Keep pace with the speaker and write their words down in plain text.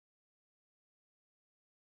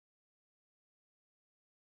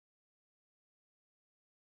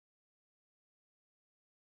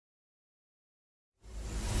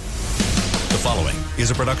following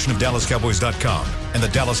is a production of DallasCowboys.com and the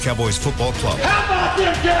Dallas Cowboys Football Club. How about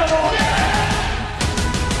them Cowboys?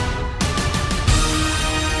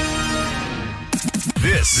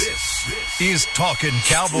 This is Talkin'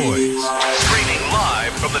 Cowboys. Streaming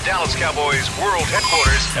live from the Dallas Cowboys World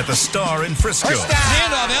Headquarters at the Star in Frisco.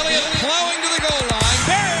 Handoff, Elliott plowing to the goal line.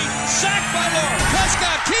 Barry, sacked by Lawrence.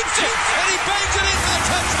 Prescott keeps it, and he bangs it in for the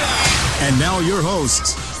touchdown. And now your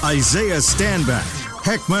hosts, Isaiah Stanback,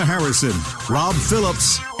 Heckma Harrison, Rob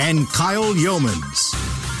Phillips, and Kyle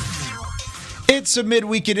Yeomans. It's a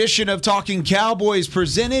midweek edition of Talking Cowboys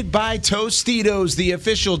presented by Tostitos, the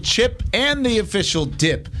official chip and the official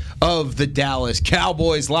dip of the Dallas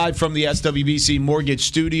Cowboys, live from the SWBC Mortgage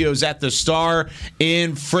Studios at the Star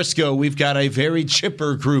in Frisco. We've got a very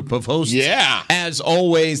chipper group of hosts, as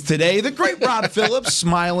always, today. The great Rob Phillips,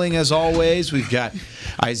 smiling as always. We've got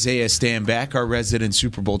Isaiah Stanback, our resident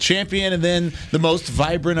Super Bowl champion, and then the most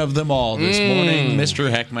vibrant of them all this morning, Mr.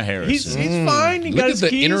 Heckma Harrison. He's fine. He Look got at his the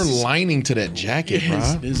keys. inner lining to that jacket, bro.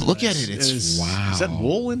 Look at it. It's wow. Is that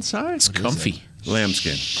wool inside? It's comfy.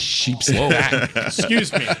 Lambskin. Sheepskin.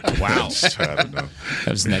 Excuse me. Wow. I don't know. That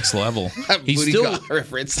was next level. He's Booty still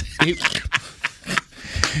reference.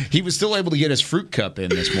 he was still able to get his fruit cup in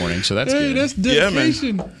this morning, so that's good. That's Yeah,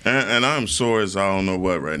 dedication. man. And I'm sore as I don't know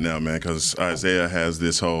what right now, man, because Isaiah has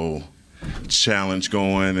this whole challenge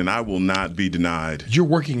going, and I will not be denied. You're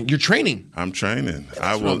working. You're training. I'm training.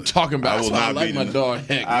 That's what I'm talking about. I will That's why I not like be my denied. dog,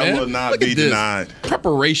 Heck, I man. will not Look at be this. denied.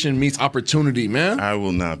 Preparation meets opportunity, man. I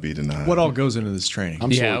will not be denied. What all goes into this training?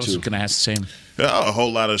 I'm I sore was too. going to ask the same. A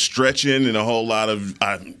whole lot of stretching and a whole lot of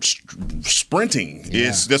sprinting.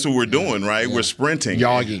 That's what we're doing, right? We're sprinting.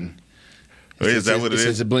 Jogging. Is that what it It's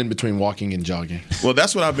is? a blend between walking and jogging. Well,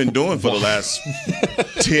 that's what I've been doing for the last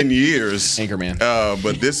 10 years. Anchorman.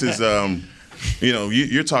 But this is,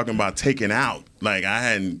 you're talking about taking out. Like I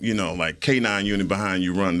hadn't, like K9 unit behind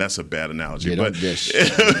you run. That's a bad analogy. Yeah, but don't dish.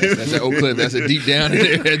 That's an Oak Cliff. That's a deep down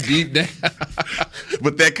in there. Deep down.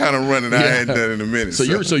 but that kind of running I hadn't done in a minute. So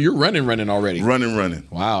you're running already. running.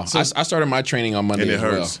 Wow. I started my training on Monday And it as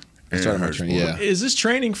well. hurts. I started my hurts, training. boy. Yeah. Is this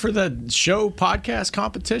training for the show podcast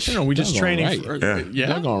competition, or are we just Doggone training right. for? Yeah.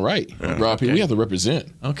 Doggone right. Rob, we have to represent.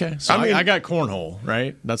 Okay, so I mean- I got cornhole,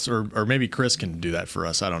 right? That's or maybe Chris can do that for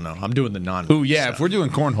us. I don't know. I'm doing the non. Ooh, yeah. stuff. If we're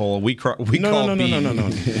doing cornhole, we call No. B.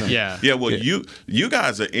 Yeah, Yeah, well, you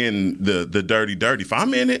guys are in the dirty. If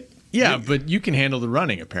I'm in it, yeah, but you can handle the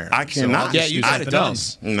running apparently. I cannot. Yeah, you got it done.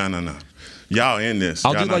 No. Y'all in this.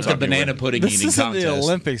 I'll Y'all do not like the talking banana about- pudding This eating isn't contest. the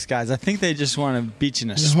Olympics, guys. I think they just want to beat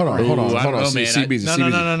you in a Hold on. I don't know, See, man. CBZ.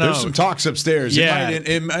 No. There's some talks upstairs. Yeah.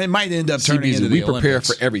 It might end up turning CBZ. into the We prepare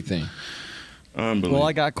Olympics. for everything. Unbelievable. Well,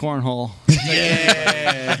 I got cornhole.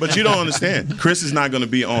 But you don't understand. Chris is not going to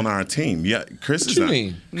be on our team. Yeah, Chris What is you not.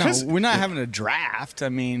 mean? No, we're not having a draft. I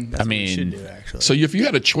mean, that's what we should do, actually. So if you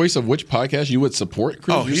had a choice of which podcast you would support,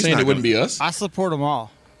 Chris, Oh, you're he's saying not it wouldn't gonna- be us? I support them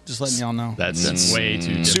all. Just letting y'all know. That's way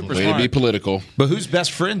too super Way to be smart. political. But whose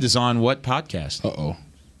best friend is on what podcast? Uh-oh.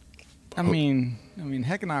 I mean,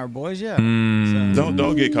 Heck and I are boys, yeah.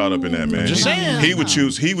 Don't get caught up in that, man. Just saying. He would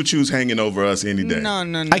choose hanging over us any day. No.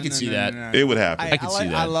 I could see that. It would happen. I could see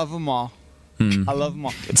that. I love them all. I love them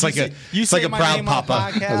all. It's like a You it's like say a my proud name on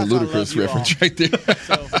papa. podcast, That's a ludicrous I love you all. reference right there.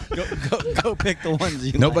 So go pick the ones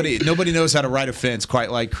you Nobody like. knows how to ride a fence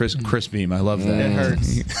quite like Chris Beam. I love that. It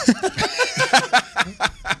hurts.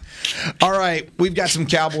 All right, we've got some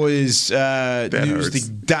Cowboys news hurts.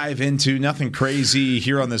 to dive into. Nothing crazy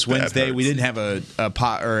here on this Wednesday. hurts. We didn't have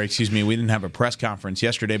we didn't have a press conference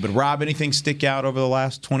yesterday. But Rob, anything stick out over the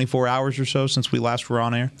last 24 hours or so since we last were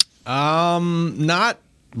on air? Not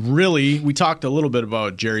really. We talked a little bit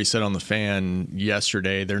about Jerry said on the Fan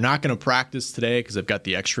yesterday. They're not going to practice today because they've got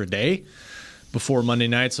the extra day before Monday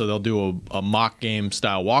night, so they'll do a mock game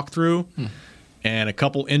style walkthrough. And a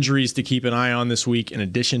couple injuries to keep an eye on this week. In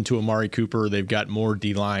addition to Amari Cooper, they've got more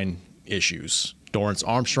D-line issues. Dorrance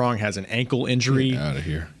Armstrong has an ankle injury. Out of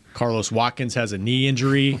here. Carlos Watkins has a knee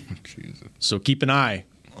injury. Jesus. So keep an eye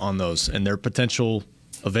on those and their potential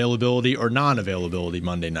availability or non-availability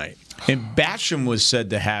Monday night. And Basham was said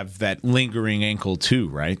to have that lingering ankle too,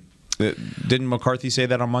 right? Didn't McCarthy say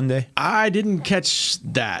that on Monday? I didn't catch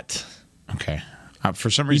that. Okay.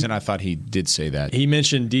 For some reason, I thought he did say that. He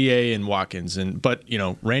mentioned DA and Watkins, but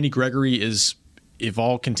Randy Gregory is, if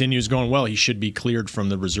all continues going well, he should be cleared from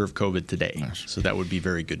the reserve COVID today. Nice. So that would be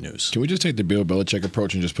very good news. Can we just take the Bill Belichick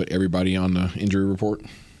approach and just put everybody on the injury report?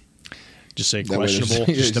 Just say That way there's-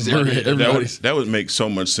 questionable. yeah, Just just a Monday. everybody's- That would make so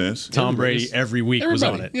much sense. Tom Brady every week was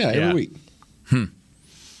on it. Yeah, every week.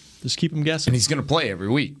 Just keep him guessing. And he's going to play every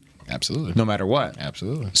week, Absolutely. no matter what.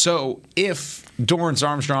 Absolutely. So if Dorrance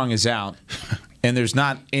Armstrong is out And there's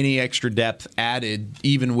not any extra depth added,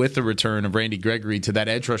 even with the return of Randy Gregory to that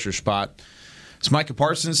edge rusher spot. Is Micah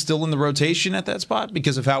Parsons still in the rotation at that spot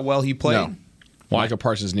because of how well he played? No. Micah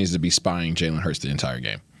Parsons needs to be spying Jalen Hurts the entire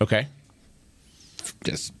game. Okay.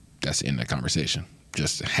 That's the end of the conversation.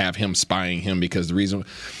 Just have him spying him, because the reason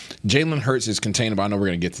Jalen Hurts is containable. I know we're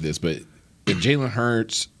going to get to this, but if Jalen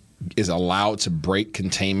Hurts is allowed to break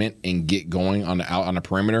containment and get going on the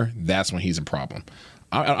perimeter, that's when he's a problem.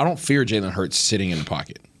 I don't fear Jalen Hurts sitting in the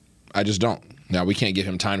pocket. I just don't. Now, we can't give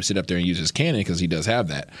him time to sit up there and use his cannon because he does have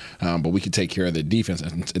that. But we can take care of the defense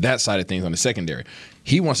and that side of things on the secondary.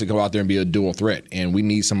 He wants to go out there and be a dual threat, and we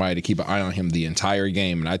need somebody to keep an eye on him the entire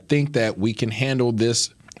game. And I think that we can handle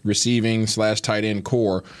this receiving/tight end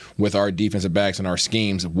core with our defensive backs and our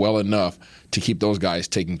schemes well enough to keep those guys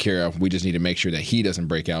taken care of. We just need to make sure that he doesn't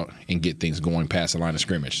break out and get things going past the line of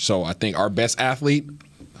scrimmage. So I think our best athlete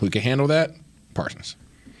who can handle that, Parsons.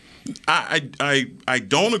 I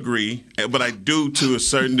don't agree, but I do to a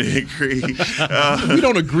certain degree. We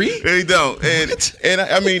don't agree? They don't. And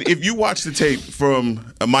I mean, if you watch the tape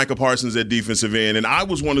from Micah Parsons at defensive end, and I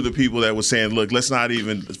was one of the people that was saying, look, let's not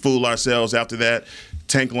even fool ourselves after that.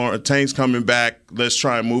 Tank's coming back. Let's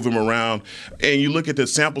try and move him around. And you look at the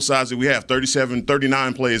sample size that we have,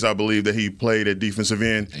 39 plays, I believe, that he played at defensive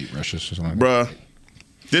end. 8 rushes or something like that. Bruh.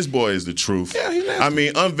 This boy is the truth. Yeah, he's nasty. I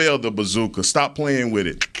mean, unveil the bazooka. Stop playing with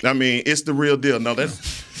it. I mean, it's the real deal. No, you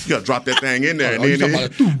got to drop that thing in there.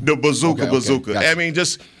 The bazooka. Gotcha. I mean,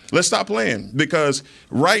 just let's stop playing, because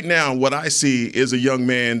right now what I see is a young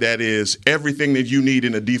man that is everything that you need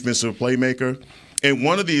in a defensive playmaker. And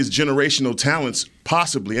one of these generational talents,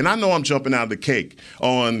 possibly, and I know I'm jumping out of the cake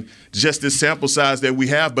on just this sample size that we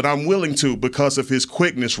have, but I'm willing to because of his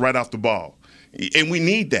quickness right off the ball. And we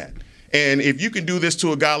need that. And if you can do this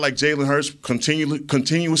to a guy like Jalen Hurts,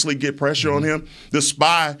 continuously get pressure on him, the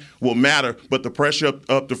spy will matter, but the pressure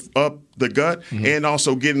up the gut and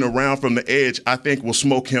also getting around from the edge, I think will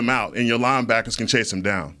smoke him out, and your linebackers can chase him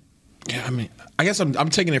down. Yeah, I mean, I guess I'm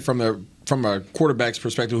taking it from a quarterback's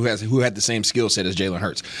perspective who had the same skill set as Jalen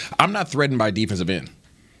Hurts. I'm not threatened by defensive end.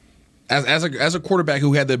 As a quarterback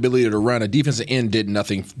who had the ability to run, a defensive end did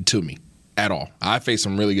nothing to me at all. I faced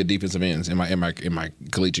some really good defensive ends in my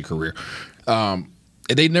collegiate career.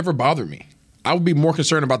 They never bothered me. I would be more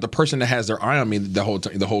concerned about the person that has their eye on me the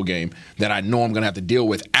whole game that I know I'm going to have to deal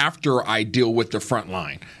with after I deal with the front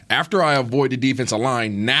line. After I avoid the defensive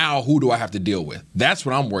line, now who do I have to deal with? That's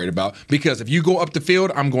what I'm worried about, because if you go up the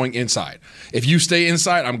field, I'm going inside. If you stay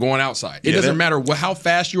inside, I'm going outside. It doesn't matter how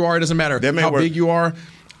fast you are. It doesn't matter how big you are.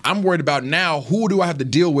 I'm worried about now who do I have to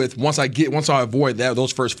deal with once I avoid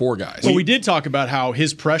those first 4 guys. Well, we did talk about how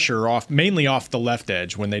his pressure mainly off the left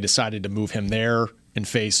edge when they decided to move him there and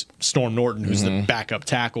face Storm Norton, who's the backup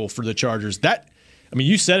tackle for the Chargers.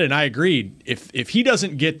 You said it, and I agreed. If he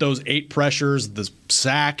doesn't get those 8 pressures, the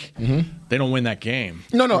sack, they don't win that game.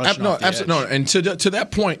 No, absolutely no. And to that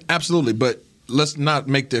point, absolutely. But let's not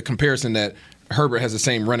make the comparison that Herbert has the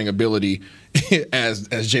same running ability as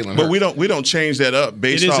Jalen Hurts. But we don't change that up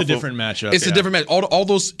based off It is a different matchup. It's a different match. All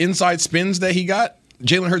those inside spins that he got,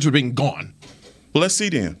 Jalen Hurts would have been gone. Well, let's see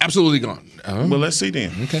then. Absolutely gone. Well, let's see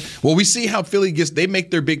then. Okay. Well, we see how Philly they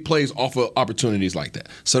make their big plays off of opportunities like that.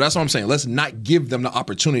 So that's what I'm saying. Let's not give them the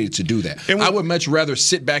opportunity to do that. I would much rather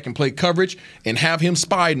sit back and play coverage and have him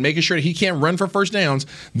spied, making sure that he can't run for first downs,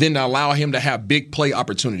 than to allow him to have big play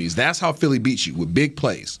opportunities. That's how Philly beats you, with big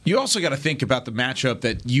plays. You also got to think about the matchup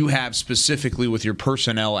that you have specifically with your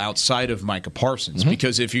personnel outside of Micah Parsons,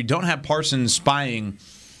 because if you don't have Parsons spying,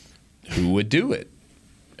 who would do it?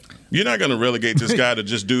 You're not going to relegate this guy to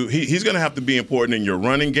just do. He's going to have to be important in your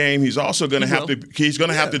running game. He's also going to have to. He's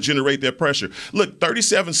going to have to generate that pressure. Look,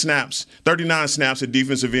 39 snaps at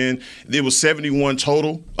defensive end. There was 71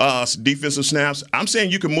 total defensive snaps. I'm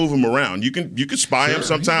saying you can move him around. You can spy him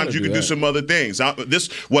sometimes. You can do some other things.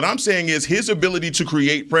 What I'm saying is his ability to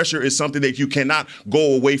create pressure is something that you cannot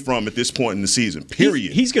go away from at this point in the season.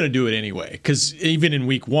 Period. He's going to do it anyway, because even in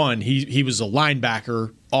week 1, he was a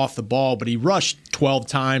linebacker off the ball, but he rushed 12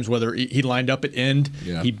 times, whether he lined up at end,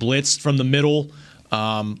 he blitzed from the middle.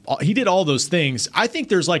 He did all those things. I think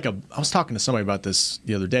there's I was talking to somebody about this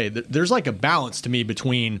the other day. There's like a balance to me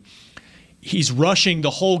between he's rushing the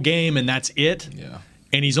whole game and that's it. Yeah.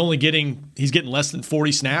 And he's getting less than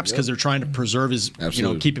 40 snaps because they're trying to preserve his,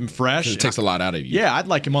 keep him fresh. It takes a lot out of you. Yeah, I'd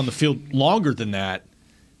like him on the field longer than that,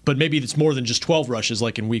 but maybe it's more than just 12 rushes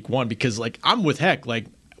like in week 1, because I'm with Heck,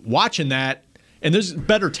 watching that. And there's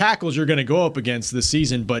better tackles you're going to go up against this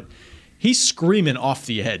season, but He's screaming off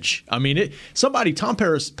the edge. I mean, Tom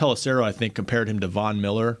Pelissero, I think, compared him to Von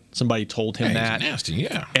Miller. Somebody told him that. He's nasty,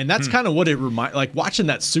 yeah. And that's kind of what it reminds. Like watching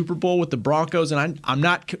that Super Bowl with the Broncos, and I'm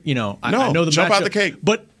not, I know the jump matchup, out the cake.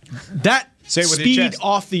 but that Say it with your speed chest.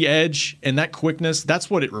 off the edge and that quickness, that's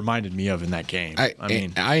what it reminded me of in that game.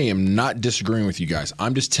 I am not disagreeing with you guys.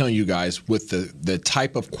 I'm just telling you guys, with the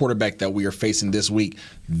type of quarterback that we are facing this week,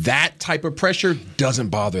 that type of pressure doesn't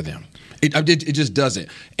bother them. It just doesn't.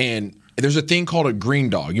 And there's a thing called a green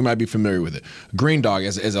dog. You might be familiar with it. Green dog,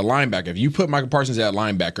 as a linebacker, if you put Michael Parsons at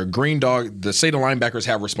linebacker, green dog, say the linebackers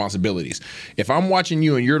have responsibilities. If I'm watching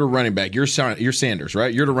you and you're the running back, you're Sanders,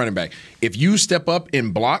 right? You're the running back. If you step up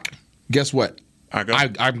and block, guess what?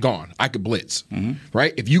 I'm gone. I could blitz,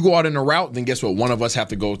 right? If you go out in a route, then guess what? One of us have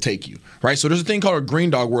to go take you, right? So there's a thing called a green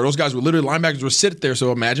dog where those guys would literally, linebackers would sit there.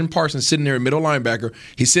 So imagine Parsons sitting there in middle linebacker.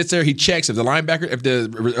 He sits there, he checks. If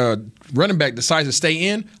the running back decides to stay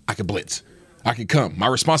in, I could blitz. I could come. My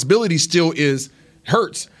responsibility still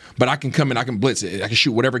hurts, but I can come in, I can blitz it. I can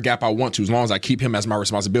shoot whatever gap I want to as long as I keep him as my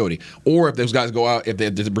responsibility. Or if those guys go out, if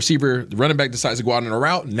the running back decides to go out in a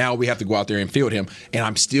route, now we have to go out there and field him. And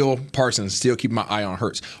I'm still Parsons, still keeping my eye on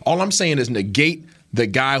Hurts. All I'm saying is negate the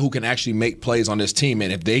guy who can actually make plays on this team.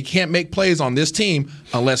 And if they can't make plays on this team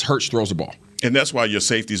unless Hurts throws the ball. And that's why your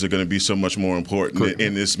safeties are going to be so much more important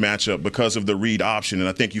in this matchup because of the read option. And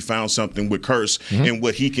I think you found something with Kearse and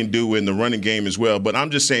what he can do in the running game as well. But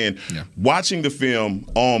I'm just saying, watching the film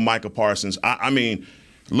on Micah Parsons, I mean,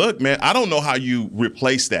 look, man, I don't know how you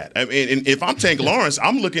replace that. I mean, and if I'm Tank Lawrence,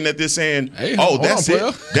 I'm looking at this saying, that's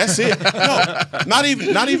it. That's it. No,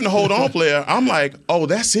 not even a hold on player. I'm like,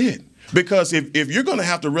 that's it. Because if you're going to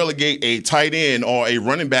have to relegate a tight end or a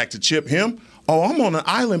running back to chip him, I'm on an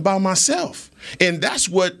island by myself. And that's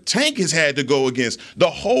what Tank has had to go against. The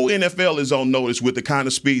whole NFL is on notice with the kind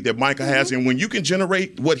of speed that Micah has. And when you can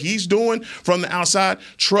generate what he's doing from the outside,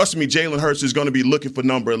 trust me, Jalen Hurts is going to be looking for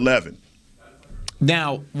number 11.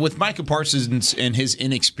 Now, with Micah Parsons and his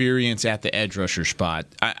inexperience at the edge rusher spot,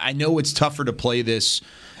 I know it's tougher to play this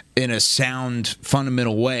in a sound,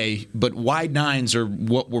 fundamental way, but wide nines are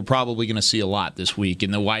what we're probably going to see a lot this week.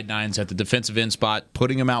 And the wide nines at the defensive end spot,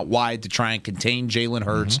 putting them out wide to try and contain Jalen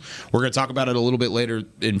Hurts. We're going to talk about it a little bit later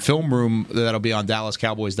in Film Room. That'll be on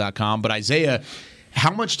DallasCowboys.com. But Isaiah,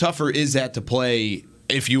 how much tougher is that to play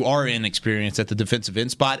if you are inexperienced at the defensive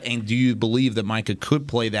end spot? And do you believe that Micah could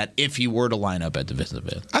play that if he were to line up at defensive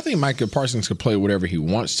end? I think Micah Parsons could play whatever he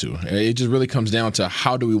wants to. It just really comes down to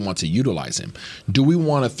how do we want to utilize him. Do we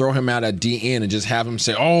want to throw him out at DN and just have him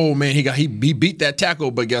say, oh, man, he beat that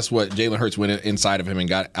tackle, but guess what? Jalen Hurts went inside of him and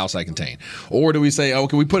got outside contained. Or do we say,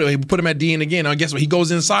 can we put him at DN again? Oh, guess what? He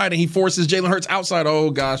goes inside and he forces Jalen Hurts outside. Oh,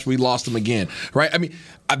 gosh, we lost him again. Right? I mean,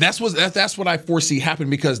 that's what I foresee happen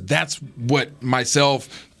because that's what myself,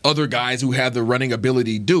 other guys who have the running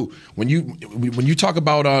ability do. When you talk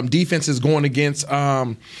about defenses going against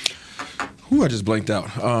who I just blanked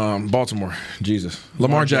out, Baltimore, Jesus,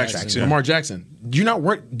 Lamar Jackson. Yeah. Lamar Jackson. Do you not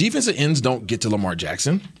work? Defensive ends don't get to Lamar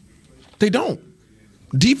Jackson. They don't.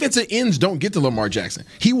 Defensive ends don't get to Lamar Jackson.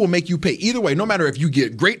 He will make you pay either way. No matter if you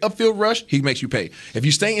get great upfield rush, he makes you pay. If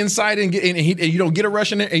you stay inside and you don't get a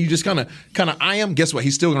rush in there and you just kind of eye him, guess what?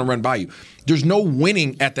 He's still going to run by you. There's no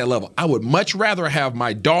winning at that level. I would much rather have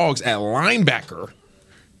my dogs at linebacker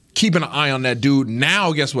keeping an eye on that dude.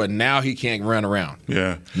 Now, guess what? Now he can't run around.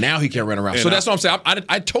 Yeah. Now he can't run around. So that's what I'm saying.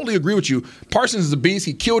 I totally agree with you. Parsons is a beast.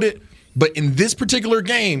 He killed it. But in this particular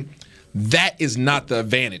game, that is not the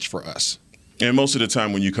advantage for us. And most of the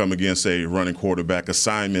time when you come against a running quarterback,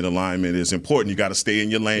 assignment, alignment is important. You got to stay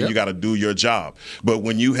in your lane. Yep. You got to do your job. But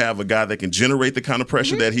when you have a guy that can generate the kind of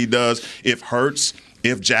pressure that he does, if Hurts,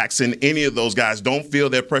 if Jackson, any of those guys don't feel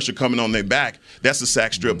that pressure coming on their back, that's a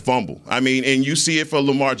sack strip fumble. I mean, and you see it for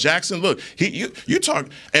Lamar Jackson. Look, you talk,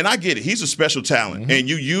 and I get it. He's a special talent, and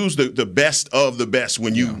you use the best of the best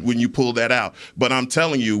when you pull that out. But I'm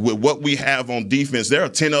telling you, with what we have on defense, there are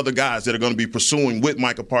 10 other guys that are going to be pursuing with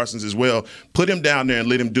Micah Parsons as well. Put him down there and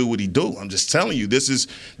let him do what he do. I'm just telling you,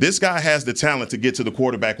 this guy has the talent to get to the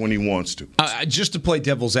quarterback when he wants to. Just to play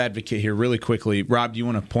devil's advocate here really quickly, Rob, do you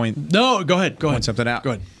want to point? No, go ahead. Point something out.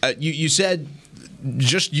 Go ahead. You said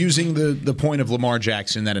just using the point of Lamar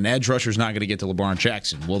Jackson that an edge rusher is not going to get to LeBron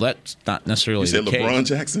Jackson. Well, that's not necessarily the case. You said LeBron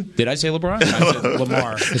Jackson? Did I say LeBron? I said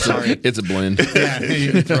Lamar. Sorry. It's a blend. Yeah,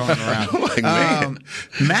 you're throwing it around. Like, man.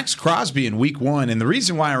 Max Crosby in week 1, and the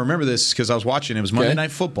reason why I remember this is because I was watching, it was Monday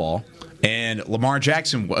Night Football, and Lamar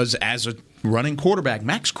Jackson was, as a running quarterback,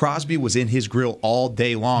 Max Crosby was in his grill all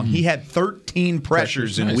day long. He had 13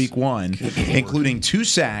 pressures in week 1, including 2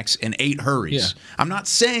 sacks and 8 hurries. Yeah. I'm not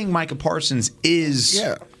saying Micah Parsons is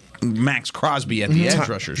Max Crosby at the edge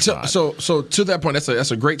rusher spot. So to that point,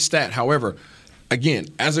 that's a great stat. However, again,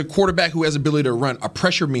 as a quarterback who has ability to run, a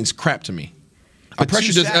pressure means crap to me. A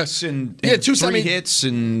pressure does and 3 hits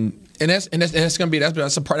and that's going to be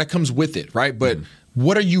that's the part that comes with it, right? But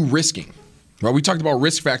what are you risking? Right, we talked about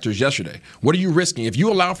risk factors yesterday. What are you risking? If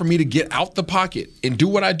you allow for me to get out the pocket and do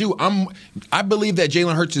what I do, I believe that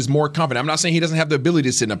Jalen Hurts is more confident. I'm not saying he doesn't have the ability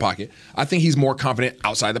to sit in the pocket. I think he's more confident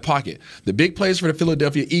outside the pocket. The big plays for the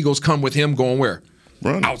Philadelphia Eagles come with him going where?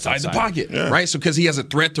 Run. Outside the pocket, right? So because he has a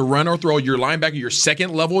threat to run or throw, your linebacker, your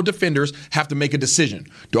second level defenders have to make a decision.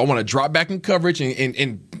 Do I want to drop back in coverage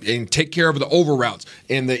and take care of the over routes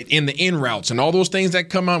and the in routes and all those things that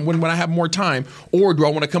come on when I have more time, or do I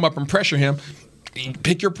want to come up and pressure him?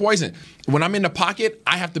 Pick your poison. When I'm in the pocket,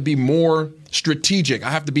 I have to be more strategic.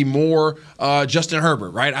 I have to be more Justin Herbert,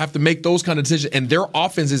 right? I have to make those kind of decisions. And their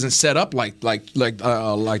offense isn't set up like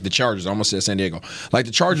the Chargers. I almost said San Diego. Like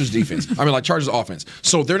the Chargers defense. Like Chargers offense.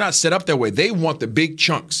 So they're not set up that way. They want the big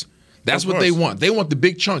chunks. That's what they want. They want the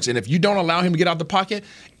big chunks. And if you don't allow him to get out the pocket,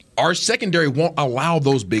 our secondary won't allow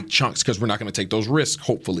those big chunks because we're not going to take those risks,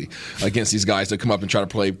 hopefully, against these guys that come up and try to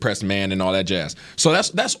play press man and all that jazz. So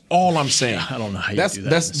that's all I'm saying. I don't know how you do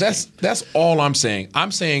that. That's all I'm saying.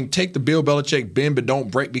 I'm saying take the Bill Belichick bend but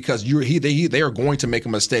don't break because they are going to make a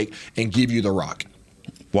mistake and give you the rock.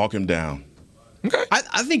 Walk him down. Okay.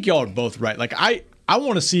 I think y'all are both right. Like I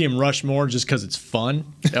want to see him rush more just because it's fun.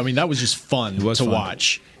 I mean, that was just fun to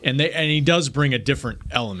watch. And he does bring a different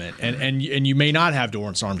element. And you may not have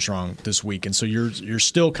Dorrance Armstrong this week, and so you're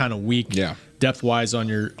still kind of weak depth wise on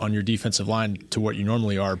your defensive line to what you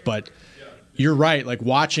normally are. But you're right. Like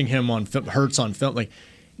watching him on Hurts on film, like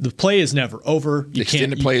the play is never over. The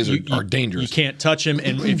extended plays are dangerous. You can't touch him.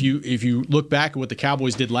 And if you look back at what the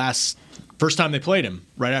Cowboys did first time they played him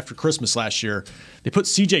right after Christmas last year, they put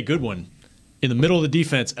C.J. Goodwin in the middle of the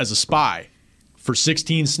defense as a spy for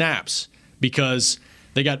 16 snaps because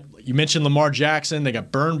you mentioned Lamar Jackson. They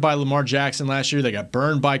got burned by Lamar Jackson last year. They got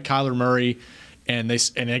burned by Kyler Murray, and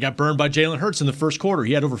they got burned by Jalen Hurts in the first quarter.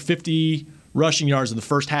 He had over 50 rushing yards in the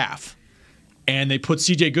first half, and they put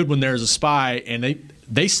C.J. Goodwin there as a spy, and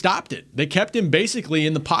they stopped it. They kept him basically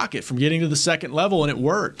in the pocket from getting to the second level, and it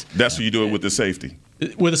worked. That's what you do it with the safety.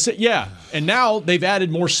 And now they've added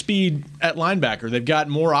more speed at linebacker. They've got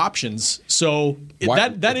more options, so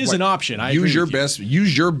that is an option. Use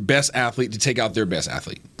your best athlete to take out their best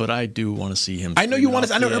athlete. But I do want to see him. I know you want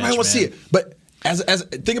to. I know everybody wants to see it. But as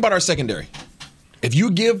think about our secondary. If you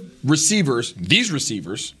give these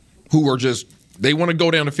receivers who are they want to go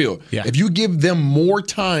down the field. Yeah. If you give them more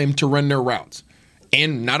time to run their routes,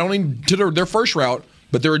 and not only to their first route,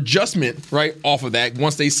 but their adjustment right off of that,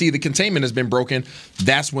 once they see the containment has been broken,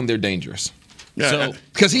 that's when they're dangerous. Yeah.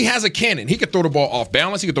 Because he has a cannon. He can throw the ball off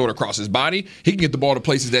balance. He can throw it across his body. He can get the ball to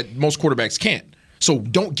places that most quarterbacks can't. So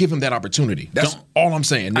don't give him that opportunity. That's all I'm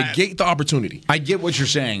saying. Negate the opportunity. I get what you're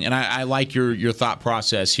saying, and I like your thought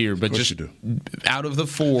process here. But just out of the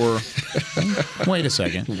four, wait a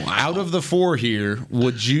second. Wow. Out of the four here,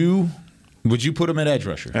 would you put him at edge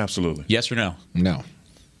rusher? Absolutely. Yes or no? No.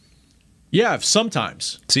 Yeah,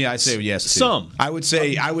 sometimes. See, I say yes. Too. Some. I would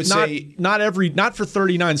say not for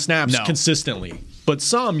 39 snaps consistently, but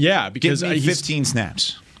some, yeah, because give me 15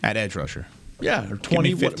 snaps at edge rusher. Yeah, or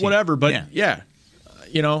 20, whatever. But yeah.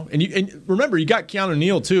 And remember, you got Keanu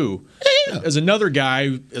Neal too, as another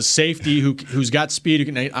guy, a safety who's got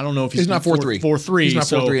speed. I don't know if he's not 4.3. 4.3. He's not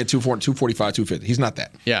 4.3 at 245, 250. He's not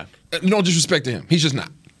that. Yeah. No disrespect to him. He's just not.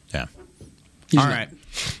 Yeah. All right.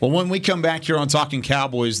 Well, when we come back here on Talking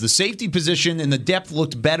Cowboys, the safety position and the depth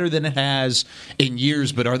looked better than it has in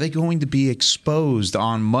years, but are they going to be exposed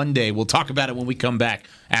on Monday? We'll talk about it when we come back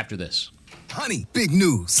after this. Honey, big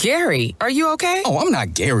news. Gary, are you okay? Oh, I'm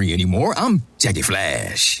not Gary anymore. I'm Jackie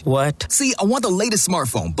Flash. What? See, I want the latest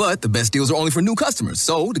smartphone, but the best deals are only for new customers.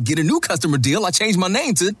 So, to get a new customer deal, I changed my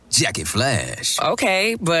name to Jackie Flash.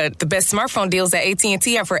 Okay, but the best smartphone deals at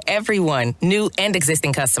AT&T are for everyone, new and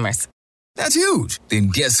existing customers. That's huge. Then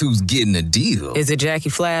guess who's getting a deal? Is it Jackie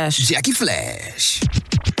Flash? Jackie Flash.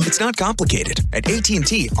 It's not complicated. At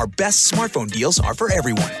AT&T, our best smartphone deals are for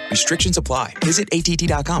everyone. Restrictions apply. Visit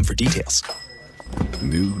att.com for details.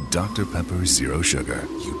 New Dr. Pepper Zero Sugar.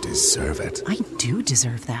 You deserve it. I do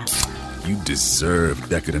deserve that. You deserve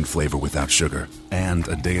decadent flavor without sugar. And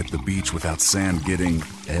a day at the beach without sand getting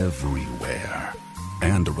everywhere.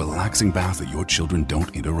 And a relaxing bath that your children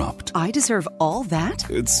don't interrupt. I deserve all that?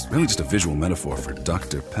 It's really just a visual metaphor for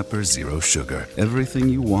Dr. Pepper Zero Sugar. Everything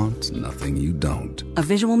you want, nothing you don't. A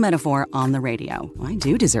visual metaphor on the radio. I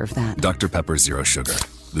do deserve that. Dr. Pepper Zero Sugar.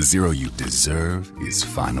 The zero you deserve is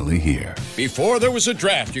finally here. Before there was a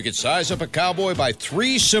draft, you could size up a cowboy by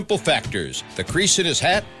 3 simple factors: the crease in his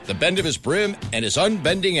hat, the bend of his brim, and his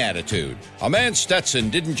unbending attitude. A man Stetson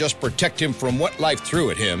didn't just protect him from what life threw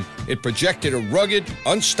at him, it projected a rugged,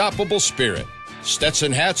 unstoppable spirit.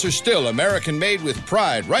 Stetson hats are still American-made with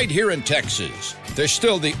pride right here in Texas. They're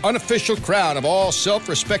still the unofficial crown of all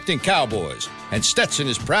self-respecting cowboys, and Stetson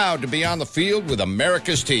is proud to be on the field with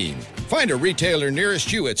America's team. Find a retailer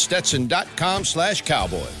nearest you at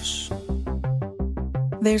stetson.com/cowboys.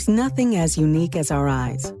 There's nothing as unique as our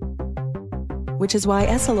eyes, which is why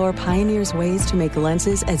Essilor pioneers ways to make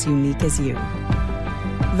lenses as unique as you.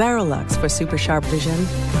 Varilux for super sharp vision,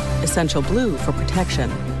 Essential Blue for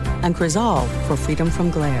protection, and Crizal for freedom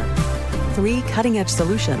from glare. 3 cutting-edge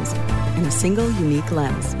solutions in a single unique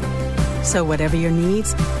lens. So whatever your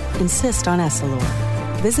needs, insist on Essilor.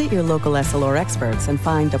 Visit your local Essilor experts and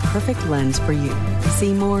find the perfect lens for you.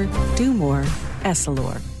 See more, do more,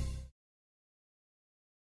 Essilor.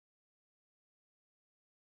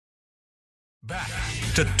 Back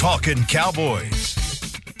to Talking Cowboys.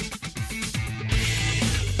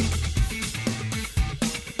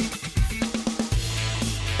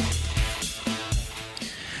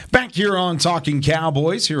 Back here on Talking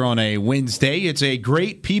Cowboys, here on a Wednesday. It's a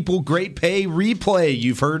great people, great pay replay.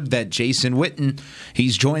 You've heard that Jason Witten,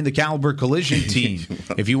 he's joined the Caliber Collision team.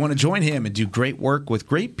 If you want to join him and do great work with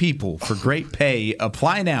great people for great pay,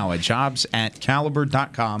 apply now at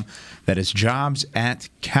jobs@caliber.com. That is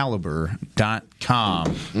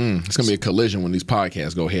jobs@caliber.com. It's going to be a collision when these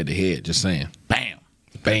podcasts go head to head, just saying. Bam.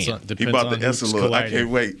 He bought the Essilor. I can't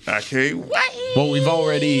wait. Well, we've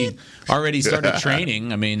already started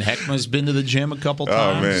training. I mean, Heckma's been to the gym a couple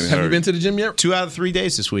times. Man, have you been to the gym yet? 2 out of 3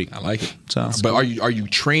 days this week. I like it. So, but are you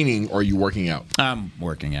training or are you working out? I'm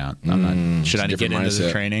working out. I'm not. Should I get into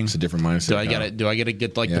the training? It's a different mindset. Do I gotta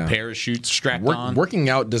get the parachute strapped on? Working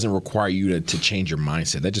out doesn't require you to change your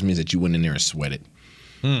mindset. That just means that you went in there and sweated.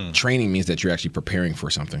 Training means that you're actually preparing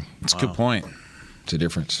for something. That's a good point. It's a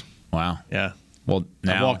difference. Wow. Yeah. Well,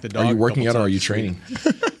 now, walk the dog. Are you working out or are you training?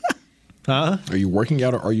 Huh? Are you working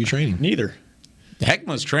out or are you training? Neither.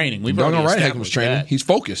 Heckma's training. We've already already Heckma's training. that. He's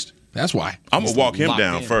focused. That's why. I'm going to walk him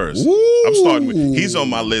down first. Ooh. I'm starting with, he's on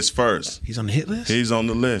my list first. He's on the hit list? He's on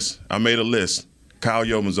the list. I made a list. Kyle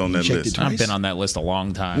Yeoman's on that list. I've been on that list a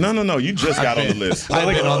long time. No. You just got on the list.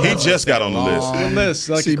 He just got on the list.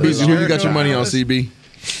 CB, who you got your money on, CB?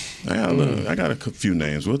 I got a few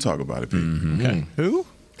names. We'll talk about it, Pete. Okay. Who?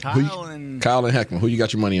 Kyle and Heckman. Who you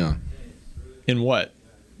got your money on? In what?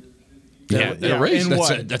 Yeah, race.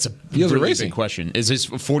 That's a really big question. Is this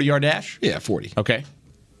a 40-yard dash? Yeah, 40. Okay.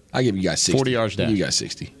 I give you guys 60. 40 yards dash. You got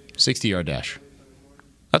 60. 60-yard dash.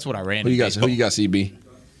 That's what I ran. Who you got, CB?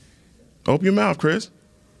 Open your mouth, Chris.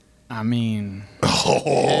 I mean,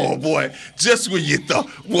 oh boy, just when you thought,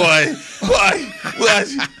 boy,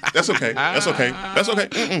 that's okay.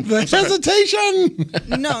 The hesitation.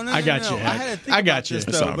 No. I got you. I had to think I got about you. this,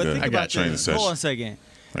 That's though. all But good. think I got about training this. session. Hold on a second.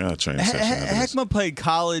 I got a training session. Heckma played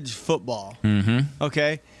college football. Mm-hmm.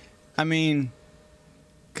 Okay, I mean,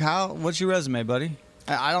 Kyle, what's your resume, buddy?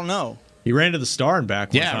 I don't know. He ran to the Star and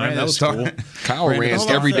back one time. That was cool. Kyle ran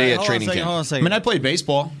every day at training camp. Hold on a I second. mean, I played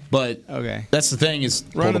baseball, but that's the thing is,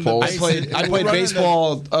 Pull the poles. I played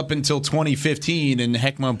baseball up until 2015, and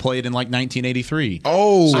Heckma played in like 1983.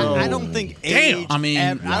 Oh, I don't think age. I mean,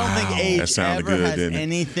 I don't think age That sounded ever good, has didn't it?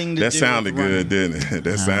 anything to That do sounded with good, didn't it?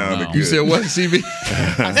 That sounded good. You said what, CB?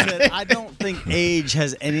 I said I don't think age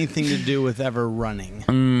has anything to do with ever running.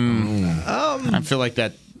 I feel like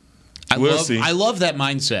that. We'll see. I love that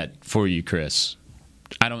mindset for you, Chris.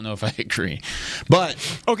 I don't know if I agree, but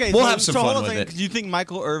Okay, we'll so, have some so hold fun on a with second. it. Do you think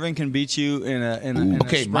Michael Irvin can beat you in a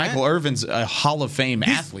Okay, sprint? Michael Irvin's a Hall of Fame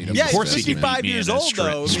athlete. Of course he's he can 55 beat me years in a old,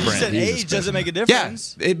 though. You sprint. said age doesn't make a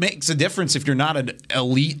difference. Yeah, it makes a difference if you're not an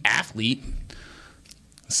elite athlete.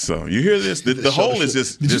 So you hear this? The whole is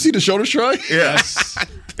just. Did you see the shoulder shrug? Yes.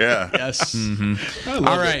 Yeah. Yes. All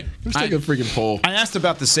right. Let's take a freaking poll. I asked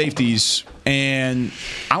about the safeties, and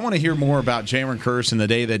I want to hear more about Jalen Kearse and the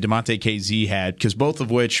day that DeMonte KZ had, because both of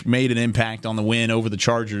which made an impact on the win over the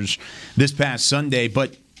Chargers this past Sunday.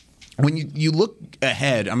 But when you look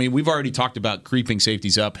ahead, I mean, we've already talked about creeping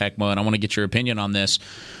safeties up, Heckma, and I want to get your opinion on this.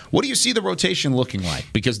 What do you see the rotation looking like?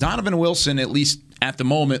 Because Donovan Wilson, at least at the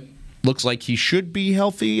moment, looks like he should be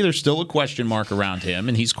healthy. There's still a question mark around him,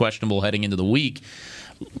 and he's questionable heading into the week,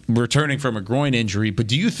 returning from a groin injury. But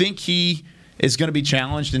do you think he is going to be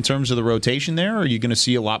challenged in terms of the rotation there, or are you going to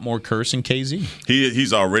see a lot more Kearse and KZ?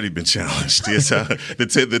 He's already been challenged.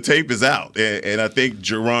 The tape is out. And I think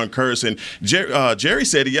Jerron Kearse and Jerry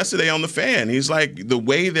said it yesterday on The Fan. He's like, the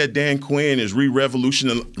way that Dan Quinn is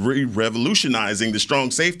revolutionizing the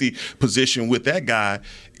strong safety position with that guy,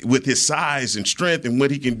 with his size and strength and what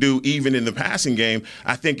he can do even in the passing game,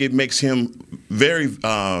 I think it makes him very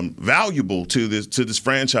valuable to this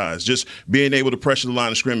franchise, just being able to pressure the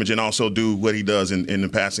line of scrimmage and also do what he does in the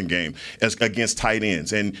passing game against tight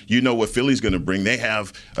ends. And you know what Philly's going to bring. They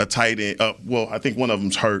have a tight end. Well, I think one of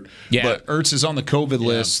them's hurt. Yeah, but Ertz is on the COVID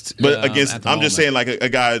list. But I'm just saying, like a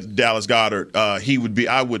guy, Dallas Goedert,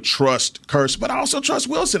 I would trust Kearse, but I also trust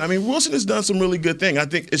Wilson. I mean, Wilson has done some really good things. I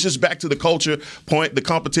think it's just back to the culture point, the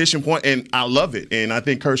competition point, and I love it. And I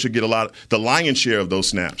think Kearse should get the lion's share of those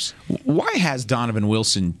snaps. Why has Donovan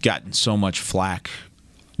Wilson gotten so much flack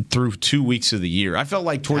through 2 weeks of the year? I felt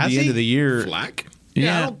like toward the end of the year. Flack?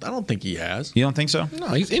 Yeah, I don't think he has. You don't think so? No,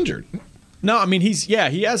 he's injured. No, I mean he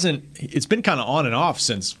hasn't. It's been kind of on and off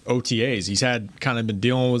since OTAs. He's had kind of been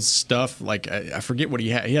dealing with stuff like I forget what he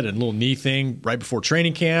had. He had a little knee thing right before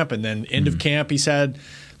training camp, and then end of camp he's had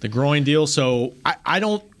the groin deal. So I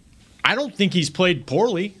don't think he's played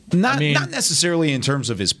poorly. Not necessarily in terms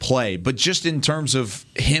of his play, but just in terms of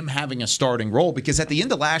him having a starting role. Because at the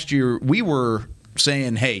end of last year, we were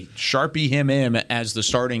saying, hey, Sharpie him in as the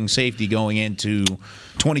starting safety going into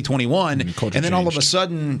 2021. And then all of a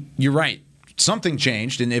sudden, you're right, something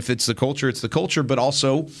changed. And if it's the culture, it's the culture. But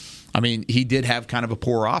also, I mean, he did have kind of a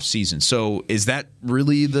poor offseason. So is that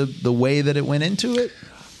really the way that it went into it?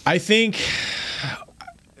 I think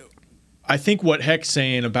what Heck's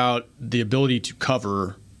saying about the ability to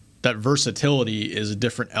cover, that versatility is a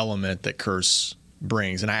different element that Kearse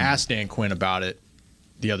brings. And I asked Dan Quinn about it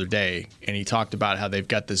the other day, and he talked about how they've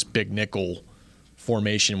got this big nickel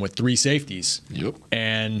formation with 3 safeties. Yep.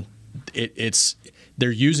 And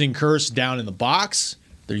they're using Kearse down in the box.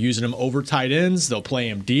 They're using him over tight ends. They'll play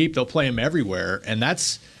him deep. They'll play him everywhere. And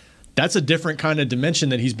that's a different kind of dimension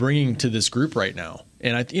that he's bringing to this group right now.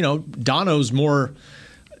 And Dono's more,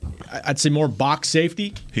 I'd say, more box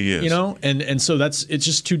safety. He is. And so it's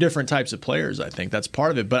just 2 different types of players. I think that's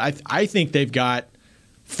part of it. But I think they've got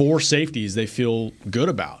 4 safeties they feel good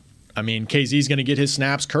about. I mean, KZ's going to get his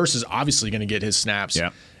snaps. Kearse is obviously going to get his snaps.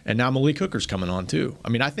 Yeah. And now Malik Hooker's coming on too. I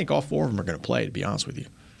mean, I think all 4 of them are going to play, to be honest with you.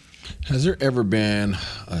 Has there ever been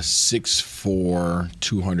a 6'4",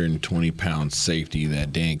 220-pound safety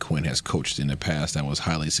that Dan Quinn has coached in the past that was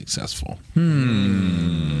highly successful? I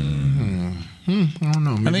don't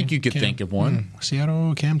know. I think you could think of one.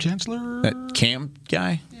 Seattle, Cam Chancellor? That Cam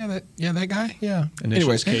guy? Yeah, that guy? Yeah.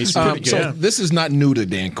 Anyways, so this is not new to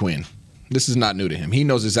Dan Quinn. This is not new to him. He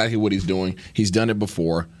knows exactly what he's doing. He's done it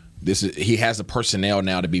before. He has the personnel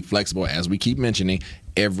now to be flexible, as we keep mentioning,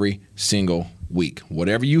 every single week.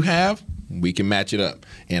 Whatever you have, we can match it up.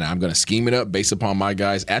 And I'm going to scheme it up based upon my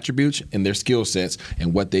guys' attributes and their skill sets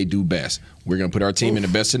and what they do best. We're going to put our team in the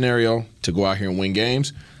best scenario to go out here and win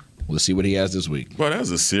games. We'll see what he has this week. Well, that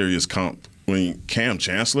was a serious comp. When Cam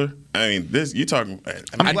Chancellor, I mean, you talking?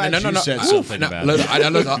 I'm glad you said something about it.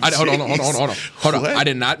 Hold on. I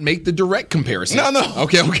did not make the direct comparison. No.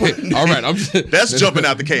 Okay. All right. That's jumping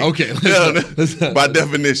out the cake. Okay. By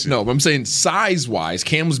definition. No, but I'm saying size-wise,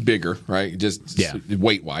 Cam's bigger, right? Just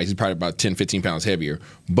weight-wise, he's probably about 10, 15 pounds heavier.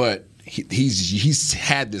 But he's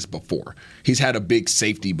had this before. He's had a big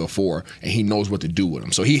safety before, and he knows what to do with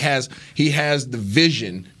him. So he has the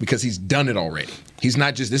vision because he's done it already. He's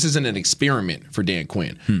not just, this isn't an experiment for Dan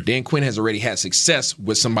Quinn. Dan Quinn has already had success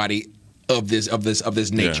with somebody of this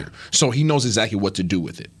nature. Yeah. So he knows exactly what to do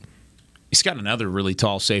with it. He's got another really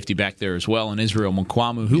tall safety back there as well in Israel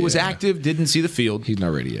Mukuamu, who was active, didn't see the field. He's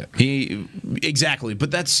not ready yet. Exactly,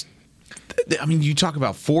 but that's, I mean, you talk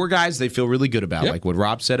about 4 guys they feel really good about, like what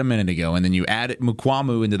Rob said a minute ago, and then you add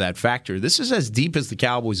Mukuamu into that factor. This is as deep as the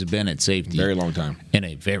Cowboys have been at safety. Very long time. In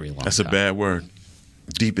a very long time. That's a bad word.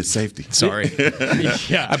 Deep at safety. Sorry.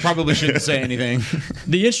 Yeah, I probably shouldn't say anything.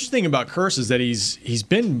 The interesting thing about Kearse is that he's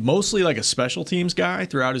been mostly like a special teams guy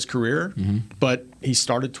throughout his career, but he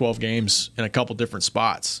started 12 games in a couple different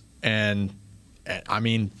spots. And I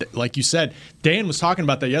mean, like you said, Dan was talking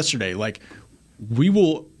about that yesterday. Like, we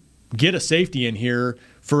will get a safety in here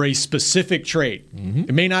for a specific trait.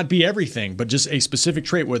 It may not be everything, but just a specific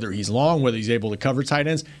trait, whether he's long, whether he's able to cover tight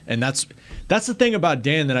ends. And that's the thing about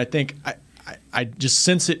Dan that I think I just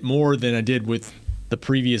sense it more than I did with the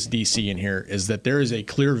previous DC in here, is that there is a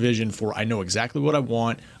clear vision for, I know exactly what I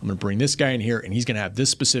want. I'm going to bring this guy in here, and he's going to have this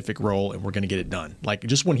specific role, and we're going to get it done. Like,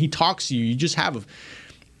 just when he talks to you, you just have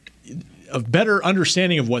a better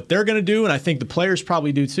understanding of what they're going to do, and I think the players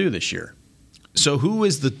probably do too this year. So who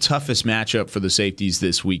is the toughest matchup for the safeties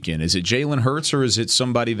this weekend? Is it Jalen Hurts, or is it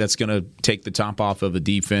somebody that's going to take the top off of a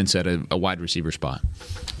defense at a wide receiver spot?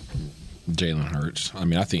 Jalen Hurts. I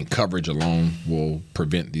mean, I think coverage alone will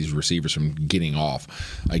prevent these receivers from getting off.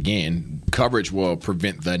 Again, coverage will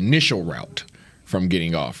prevent the initial route from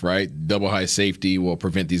getting off, right? Double high safety will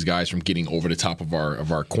prevent these guys from getting over the top of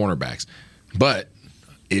our cornerbacks. But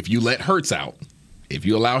if you let Hurts out, if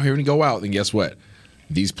you allow him to go out, then guess what?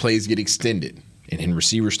 These plays get extended. And then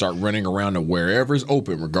receivers start running around to wherever's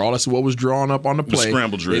open, regardless of what was drawn up on the play.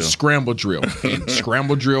 Scramble drill. It's scramble drill. And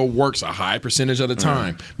scramble drill works a high percentage of the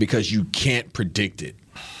time because you can't predict it.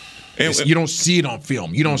 You don't see it on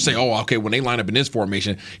film. You don't say, oh, okay, when they line up in this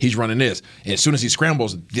formation, he's running this. And as soon as he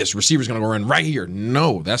scrambles, this receiver's going to go run right here.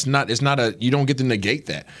 No, that's not. It's not you don't get to negate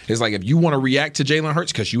that. It's like if you want to react to Jalen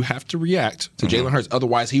Hurts, because you have to react to Jalen Hurts.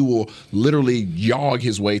 Otherwise, he will literally jog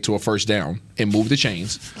his way to a first down and move the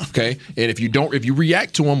chains. Okay? And if you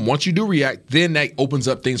react to him, once you do react, then that opens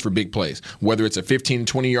up things for big plays. Whether it's a 15,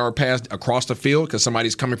 20-yard pass across the field because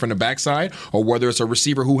somebody's coming from the backside, or whether it's a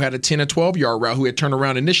receiver who had a 10 or 12-yard route who had turned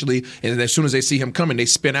around initially, and as soon as they see him coming, they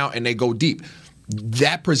spin out and they go deep.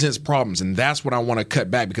 That presents problems, and that's what I want to cut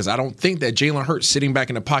back because I don't think that Jalen Hurts sitting back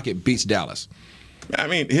in the pocket beats Dallas. I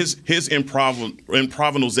mean, his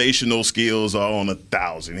improvisational skills are on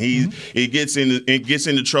 1,000. He gets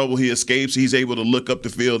into trouble. He escapes. He's able to look up the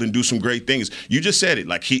field and do some great things. You just said it.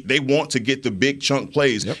 Like they want to get the big chunk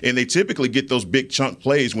plays, and they typically get those big chunk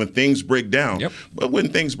plays when things break down. But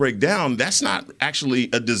when things break down, that's not actually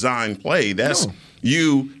a design play. That's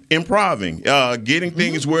you improving, getting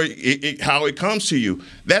things where how it comes to you.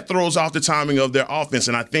 That throws off the timing of their offense.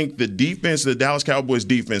 And I think the Dallas Cowboys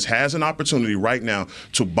defense has an opportunity right now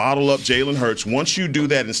to bottle up Jalen Hurts. Once you do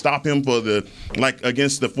that and stop him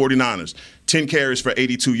against the 49ers, 10 carries for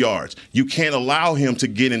 82 yards. You can't allow him to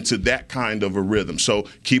get into that kind of a rhythm. So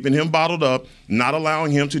keeping him bottled up, not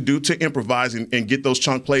allowing him to improvise and get those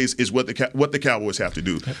chunk plays is what the Cowboys have to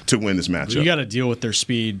do to win this matchup. You got to deal with their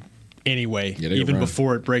speed anyway, even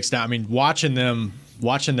before it breaks down. I mean, watching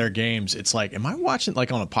their games, it's like, am I watching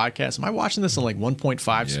like on a podcast? Am I watching this on like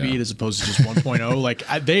 1.5 speed as opposed to just 1.0? Like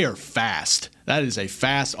they are fast. That is a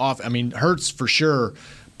fast off. I mean, Hurts for sure.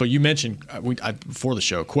 But you mentioned before the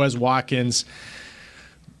show, Quez Watkins,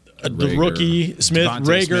 the rookie Smith,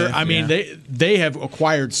 Rager. I mean, they have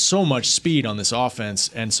acquired so much speed on this offense,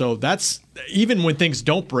 and so that's even when things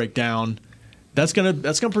don't break down. That's gonna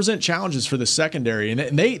present challenges for the secondary,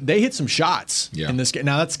 and they hit some shots in this game.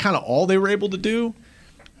 Now that's kind of all they were able to do,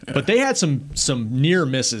 but they had some near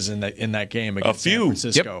misses in that game against San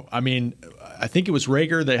Francisco. I mean, I think it was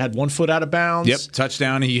Rager that had 1 foot out of bounds.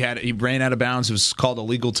 Touchdown. He ran out of bounds. It was called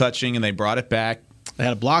illegal touching, and they brought it back. They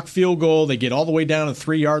had a blocked field goal. They get all the way down to the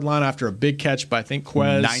 3-yard line after a big catch by, I think,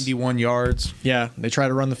 Quez. 91 yards. Yeah, they tried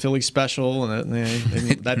to run the Philly special, and that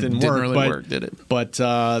didn't work. Didn't really work, did it? But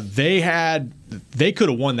they could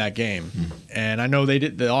have won that game. And I know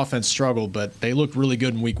the offense struggled, but they looked really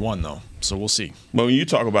good in week 1, though. So we'll see. Well, when you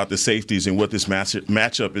talk about the safeties and what this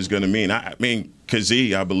matchup is going to mean, I mean,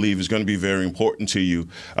 Kazee, I believe, is going to be very important to you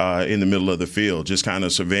in the middle of the field, just kind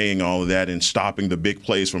of surveying all of that and stopping the big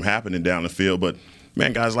plays from happening down the field. But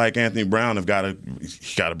man, guys like Anthony Brown have got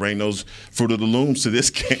to bring those fruit of the looms to this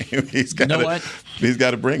game. He's got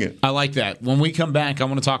to bring it. I like that. When we come back, I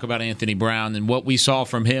want to talk about Anthony Brown and what we saw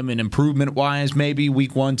from him in improvement-wise, maybe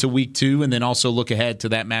week 1 to week 2, and then also look ahead to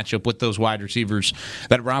that matchup with those wide receivers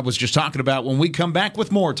that Rob was just talking about when we come back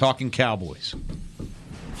with more Talking Cowboys.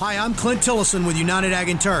 Hi, I'm Clint Tillison with United Ag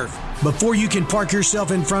and Turf. Before you can park yourself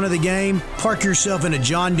in front of the game, park yourself in a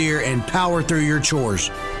John Deere and power through your chores.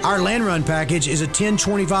 Our Land Run package is a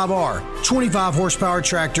 1025R, 25 horsepower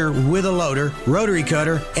tractor with a loader, rotary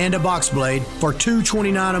cutter, and a box blade for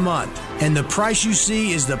 $229 a month. And the price you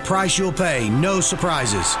see is the price you'll pay, no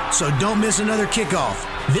surprises. So don't miss another kickoff.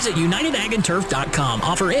 Visit UnitedAgAndTurf.com.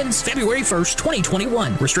 Offer ends February 1st,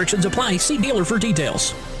 2021. Restrictions apply. See dealer for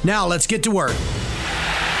details. Now let's get to work.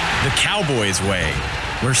 The Cowboys way,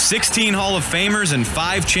 where 16 Hall of Famers and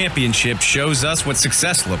 5 championships shows us what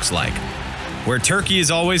success looks like. Where turkey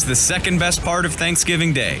is always the second best part of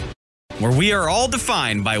Thanksgiving Day. Where we are all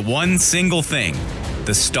defined by one single thing,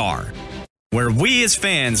 the star. Where we as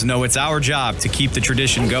fans know it's our job to keep the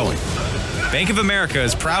tradition going. Bank of America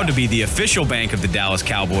is proud to be the official bank of the Dallas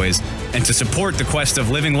Cowboys and to support the quest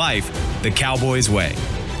of living life the Cowboys way.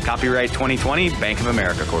 Copyright 2020, Bank of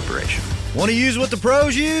America Corporation. Want to use what the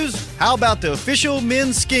pros use? How about the official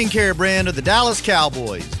men's skincare brand of the Dallas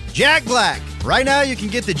Cowboys? Jack Black. Right now, you can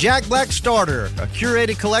get the Jack Black Starter, a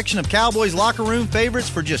curated collection of Cowboys locker room favorites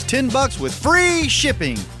for just $10 with free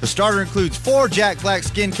shipping. The starter includes 4 Jack Black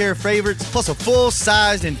skincare favorites, plus a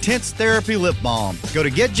full-sized intense therapy lip balm. Go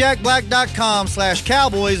to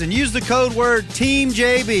getjackblack.com/Cowboys and use the code word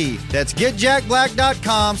TEAMJB. That's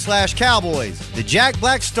getjackblack.com/Cowboys. The Jack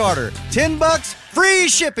Black Starter, $10, free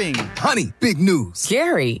shipping. Honey, big news.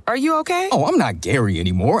 Gary, are you okay? Oh, I'm not Gary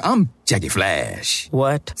anymore. I'm Jackie Flash.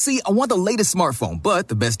 What? See, I want the latest smartphone, but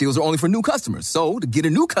the best deals are only for new customers. So, to get a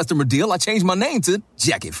new customer deal, I changed my name to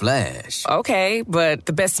Jackie Flash. Okay, but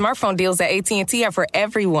the best smartphone deals at AT&T are for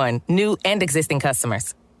everyone, new and existing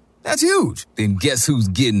customers. That's huge. Then guess who's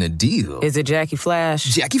getting a deal? Is it Jackie Flash?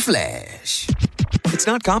 Jackie Flash. It's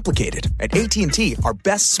not complicated. At AT&T, our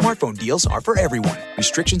best smartphone deals are for everyone.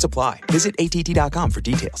 Restrictions apply. Visit att.com for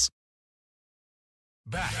details.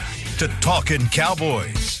 Back to Talking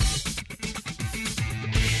Cowboys.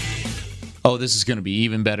 Oh, this is going to be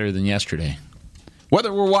even better than yesterday.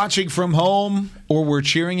 Whether we're watching from home or we're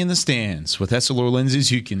cheering in the stands, with Essilor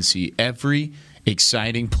lenses, you can see every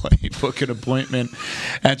exciting play. Book an appointment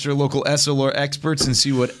at your local Essilor experts and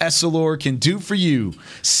see what Essilor can do for you.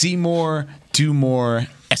 See more, do more.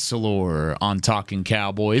 Essilor on Talking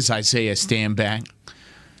Cowboys. Isaiah Stanback,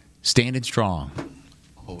 standing strong.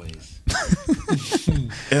 Always.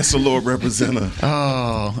 Essilor representative.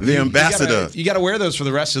 Oh, the ambassador. You got to wear those for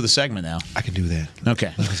the rest of the segment now. I can do that.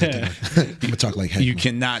 Okay. I'm gonna talk like Heckman. You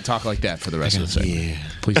cannot talk like that for the rest of the segment. Yeah.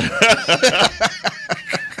 Please.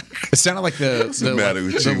 It sounded like the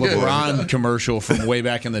LeBron commercial from way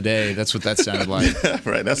back in the day. That's what that sounded like.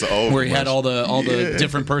 Right, that's an old where he had all the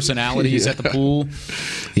different personalities at the pool.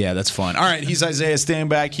 Yeah, that's fun. All right, he's Isaiah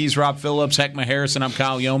Stanback. He's Rob Phillips, Heckma Harrison. I'm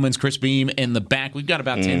Kyle Yeomans, Chris Beam in the back. We've got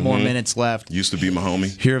about 10 more minutes left. Used to be my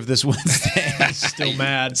homie. Here of this Wednesday. Still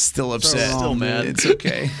mad. Still upset. Still mad. It's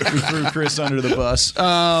okay. We threw Chris under the bus.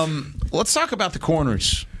 Let's talk about the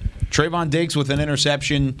corners. Trayvon Diggs with an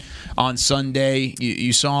interception on Sunday.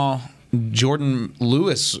 You saw Jordan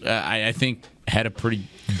Lewis, I think, had a pretty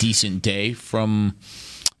decent day from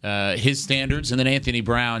his standards. And then Anthony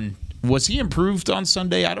Brown, was he improved on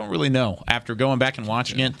Sunday? I don't really know. After going back and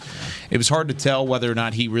watching it, it was hard to tell whether or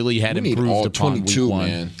not he really had improved all upon 22, week one.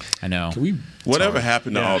 man. I know. Whatever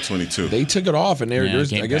happened to all 22? They took it off, and I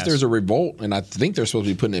guess pass. there's a revolt, and I think they're supposed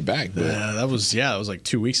to be putting it back. But that was like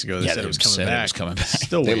 2 weeks ago. They said it was coming back.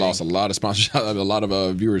 Still they waiting. lost a lot of sponsorship, a lot of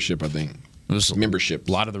viewership, I think. It was membership.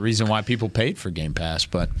 A lot of the reason why people paid for Game Pass,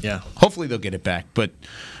 but yeah, hopefully they'll get it back. But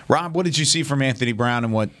Rob, what did you see from Anthony Brown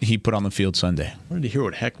and what he put on the field Sunday? I wanted to hear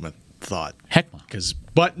what Heckma thought. Heckma,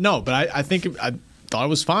 but I think I thought it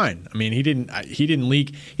was fine. I mean, he didn't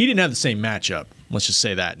leak. He didn't have the same matchup. Let's just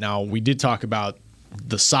say that. Now we did talk about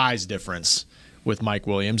the size difference with Mike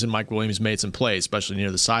Williams, and Mike Williams made some plays, especially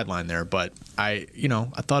near the sideline there. But I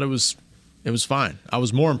thought it was fine. I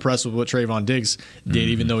was more impressed with what Trayvon Diggs did,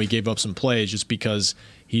 even though he gave up some plays, just because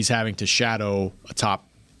he's having to shadow a top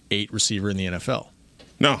 8 receiver in the NFL.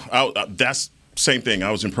 No, that's same thing.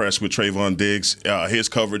 I was impressed with Trayvon Diggs, his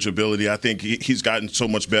coverage ability. I think he's gotten so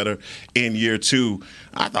much better in year 2.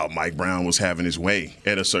 I thought Mike Brown was having his way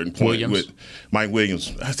at a certain point with Mike Williams.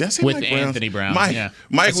 Did I say with Mike Anthony Brown. Mike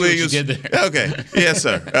Williams. Okay, yes,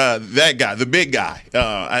 sir. That guy, the big guy.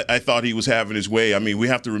 I thought he was having his way. I mean, we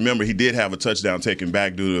have to remember he did have a touchdown taken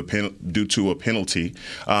back due to a penalty.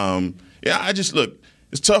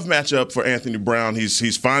 It's a tough matchup for Anthony Brown.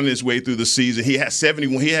 He's finding his way through the season. He had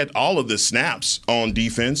 71. He had all of the snaps on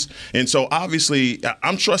defense, and so obviously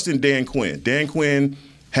I'm trusting Dan Quinn. Dan Quinn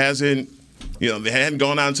hasn't, they hadn't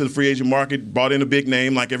gone out into the free agent market, brought in a big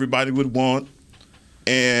name like everybody would want,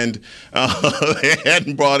 and they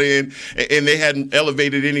hadn't brought in, and they hadn't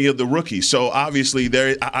elevated any of the rookies. So obviously,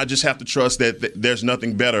 I just have to trust that there's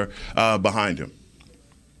nothing better behind him.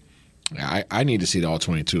 I need to see the all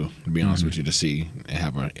 22, to be honest with you, to see and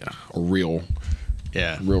have a real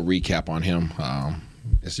recap on him.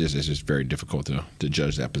 It's just very difficult to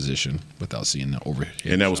judge that position without seeing the overhead.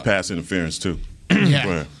 And that was pass interference too.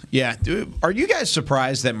 Yeah. Are you guys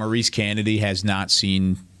surprised that Maurice Kennedy has not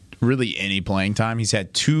seen really any playing time? He's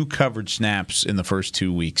had 2 coverage snaps in the first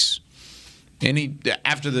 2 weeks. And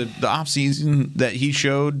after the offseason that he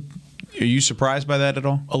showed, are you surprised by that at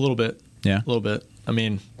all? A little bit. Yeah. A little bit. I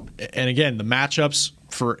mean, and again, the matchups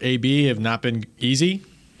for AB have not been easy,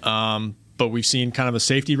 but we've seen kind of a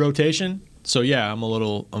safety rotation. So yeah, I'm a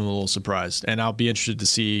little surprised, and I'll be interested to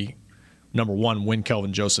see, number 1, when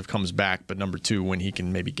Kelvin Joseph comes back, but number 2, when he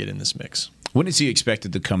can maybe get in this mix. When is he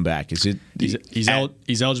expected to come back? Is it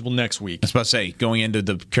he's eligible next week? I was about to say, going into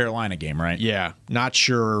the Carolina game, right? Yeah, not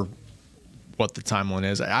sure what the timeline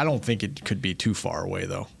is. I don't think it could be too far away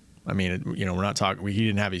though. I mean, we're not talking. He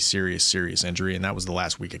didn't have a serious injury, and that was the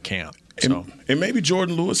last week of camp. So. And maybe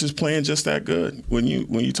Jordan Lewis is playing just that good. When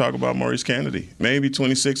you talk about Maurice Kennedy, maybe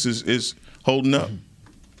 26 is holding up.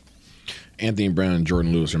 Anthony Brown and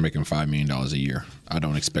Jordan Lewis are making $5 million a year. I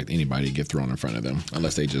don't expect anybody to get thrown in front of them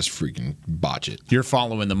unless they just freaking botch it. You're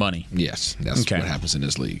following the money. Yes, that's what happens in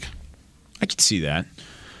this league. I can see that.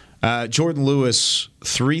 Jordan Lewis,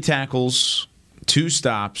 3 tackles, 2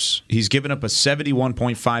 stops. He's given up a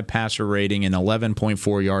 71.5 passer rating and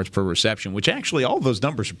 11.4 yards per reception, which actually all those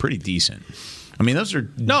numbers are pretty decent. I mean, those are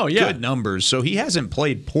good numbers. So he hasn't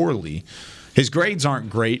played poorly. His grades aren't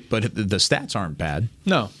great, but the stats aren't bad.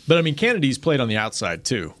 No, but I mean, Kennedy's played on the outside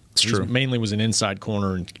too. It's true. Mainly was an inside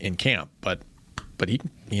corner in camp, but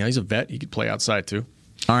he's a vet. He could play outside too.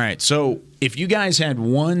 All right, so if you guys had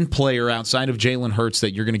one player outside of Jalen Hurts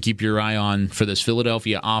that you're going to keep your eye on for this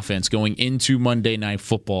Philadelphia offense going into Monday Night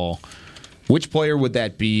Football, which player would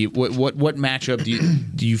that be? What matchup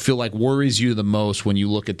do you feel like worries you the most when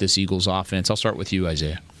you look at this Eagles offense? I'll start with you,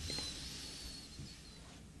 Isaiah.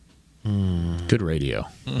 Good radio.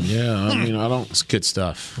 Yeah, I mean, It's good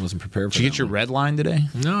stuff. I wasn't prepared for Did you get your red line today?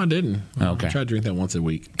 No, I didn't. Okay. I try to drink that once a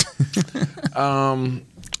week. I'm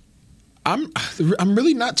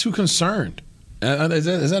really not too concerned. Is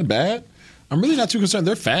that bad? I'm really not too concerned.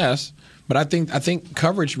 They're fast, but I think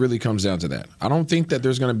coverage really comes down to that. I don't think that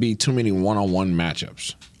there's going to be too many one-on-one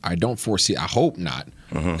matchups. I don't foresee. I hope not,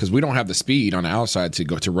 because we don't have the speed on the outside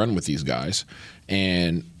to run with these guys,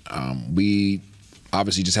 and we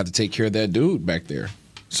obviously just have to take care of that dude back there.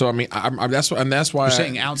 So I mean, that's why you're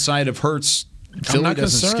saying outside of Hurts, Philly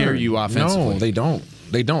doesn't scare you offensively. No, they don't.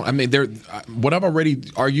 They don't. I mean, what I've already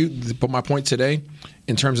argued, but my point today,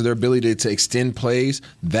 in terms of their ability to extend plays,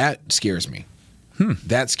 that scares me.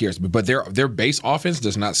 That scares me. But their base offense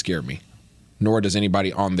does not scare me, nor does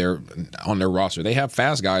anybody on their roster. They have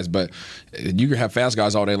fast guys, but you can have fast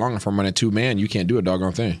guys all day long. If I'm running 2-man, you can't do a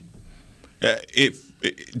doggone thing.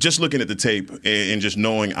 Just looking at the tape and just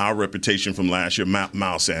knowing our reputation from last year,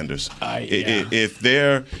 Miles Sanders. If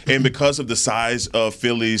they're and because of the size of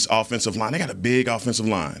Philly's offensive line, they got a big offensive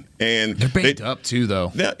line, and they're banged up too, though.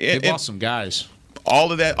 They've lost some guys.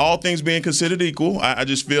 All of that, all things being considered equal, I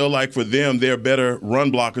just feel like for them, they're better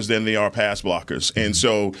run blockers than they are pass blockers, and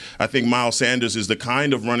so I think Miles Sanders is the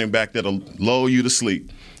kind of running back that'll lull you to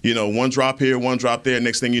sleep. One drop here, one drop there.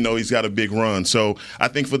 Next thing you know, he's got a big run. So I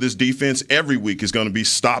think for this defense, every week is going to be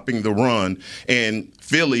stopping the run. And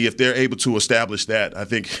Philly, if they're able to establish that, I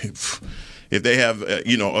think if they have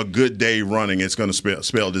a good day running, it's going to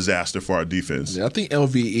spell disaster for our defense. Yeah, I think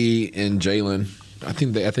LVE and Jalen, I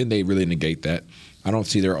think they really negate that. I don't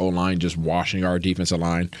see their O-line just washing our defensive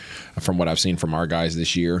line from what I've seen from our guys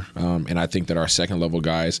this year. And I think that our second-level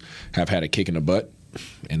guys have had a kick in the butt.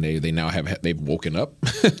 And they now they've woken up.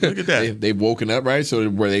 Look at that. They've woken up, right? So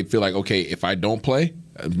where they feel like, okay, if I don't play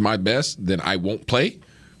my best, then I won't play.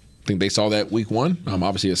 I think they saw that week 1,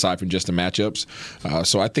 obviously aside from just the matchups.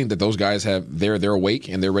 So I think that those guys they're awake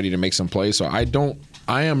and they're ready to make some plays. So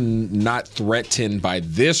I am not threatened by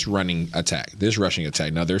this rushing attack.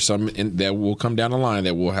 Now there's some that will come down the line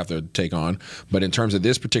that we'll have to take on. But in terms of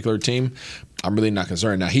this particular team, I'm really not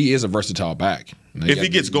concerned. Now he is a versatile back. If he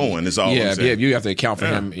gets going, it's all I'm saying. Yeah, you have to account for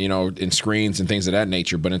him, in screens and things of that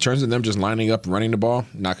nature. But in terms of them just lining up and running the ball,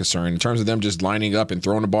 not concerned. In terms of them just lining up and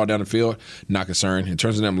throwing the ball down the field, not concerned. In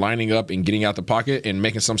terms of them lining up and getting out the pocket and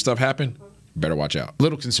making some stuff happen, better watch out.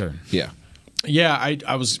 Little concern. Yeah. Yeah,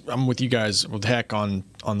 I'm with you guys with Heck on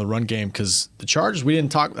the run game because the Chargers, we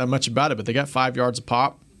didn't talk that much about it, but they got 5 yards a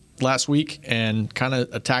pop last week and kind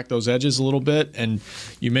of attacked those edges a little bit. And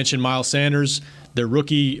you mentioned Miles Sanders. Their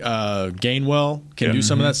rookie Gainwell can do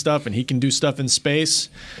some of that stuff, and he can do stuff in space.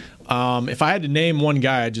 If I had to name one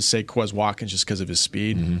guy, I'd just say Quez Watkins just because of his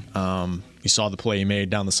speed. You saw the play he made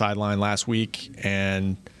down the sideline last week,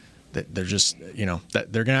 and they're just,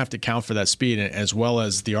 that they're going to have to account for that speed as well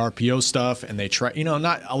as the RPO stuff. And they try,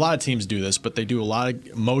 not a lot of teams do this, but they do a lot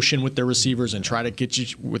of motion with their receivers and try to get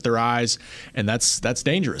you with their eyes, and that's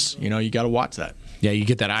dangerous. You got to watch that. Yeah, you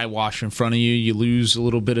get that eye wash in front of you. You lose a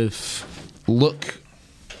little bit of look,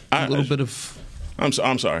 a little bit of I'm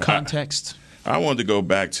sorry. Context. I wanted to go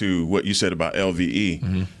back to what you said about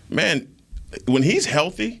LVE. Man, when he's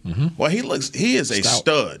healthy, well, he is a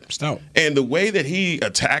stud. Stout. And the way that he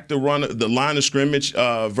attacked the line of scrimmage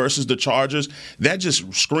versus the Chargers, that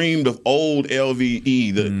just screamed of old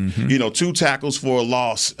LVE, the 2 tackles for a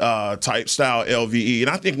loss type style LVE. And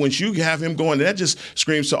I think once you have him going, that just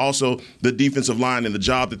screams to also the defensive line and the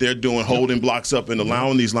job that they're doing, holding blocks up and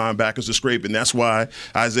allowing these linebackers to scrape. And that's why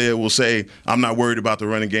Isaiah will say, I'm not worried about the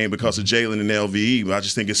running game because of Jalen and LVE, but I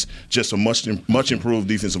just think it's just a much improved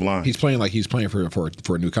defensive line. He's playing like he's playing for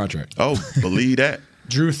a new contract. Oh, believe that.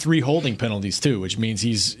 Drew 3 holding penalties too, which means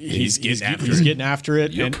he's getting after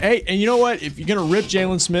it. Yep. And you know what? If you're gonna rip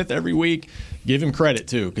Jalen Smith every week, give him credit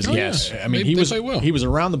too, because he was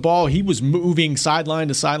around the ball. He was moving sideline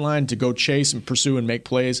to sideline to go chase and pursue and make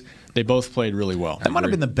plays. They both played really well. That might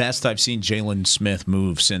have been the best I've seen Jalen Smith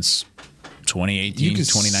move since 2018, you can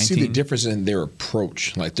 2019. see the difference in their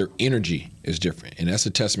approach. Like their energy is different, and that's a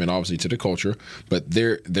testament, obviously, to the culture. But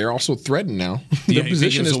they're also threatened now. Their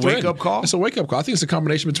position is threatened. Wake-up call? It's a wake-up call. I think it's a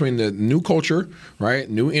combination between the new culture, right,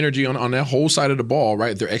 new energy on that whole side of the ball,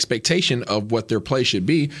 right, their expectation of what their play should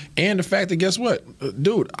be, and the fact that guess what,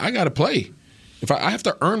 dude, I got to play. If I have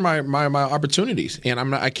to earn my opportunities,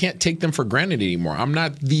 and I can't take them for granted anymore. I'm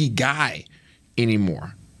not the guy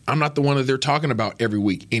anymore. I'm not the one that they're talking about every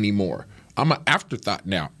week anymore. I'm an afterthought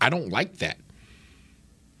now. I don't like that.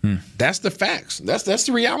 That's the facts. That's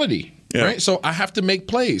the reality, right? So I have to make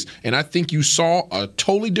plays, and I think you saw a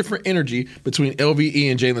totally different energy between LVE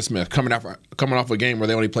and Jalen Smith coming off a game where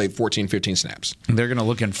they only played 14, 15 snaps. They're going to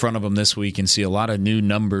look in front of them this week and see a lot of new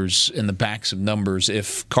numbers in the backs of numbers.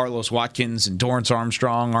 If Carlos Watkins and Dorrance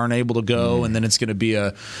Armstrong aren't able to go, and then it's going to be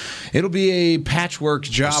a patchwork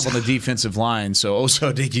job on the defensive line. So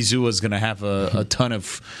Osa Odighizuwa is going to have a ton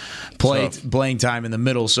of playing time in the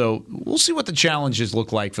middle. So we'll see what the challenges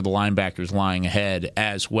look like for the linebackers lying ahead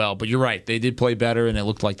as well. But you're right, they did play better, and it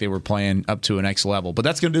looked like they were playing up to a next level. But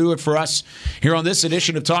that's going to do it for us here on this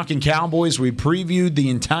edition of Talking Cowboys. We previewed the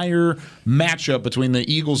entire matchup between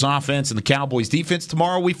the Eagles offense and the Cowboys defense.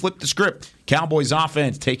 Tomorrow we flip the script. Cowboys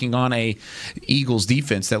offense taking on a Eagles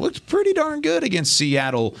defense that looked pretty darn good against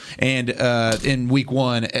Seattle and in week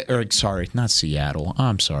 1. Not Seattle.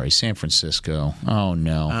 I'm sorry, San Francisco. Oh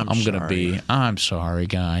no, I'm sorry,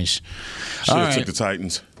 guys. Should have took the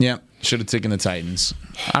Titans. Yeah. Should have taken the Titans.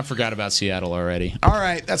 I forgot about Seattle already. All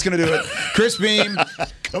right, that's going to do it. Chris Beam,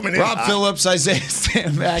 Rob Phillips, Isaiah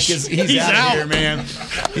Stanback. He's out of here, man.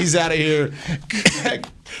 He's out of here.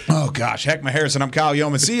 Oh, gosh. Heckma Harrison. I'm Kyle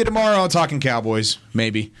Yeoman. See you tomorrow on Talking Cowboys.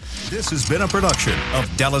 Maybe. This has been a production of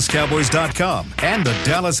DallasCowboys.com and the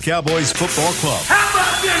Dallas Cowboys Football Club. How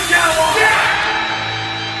about this, Cowboys? Yeah!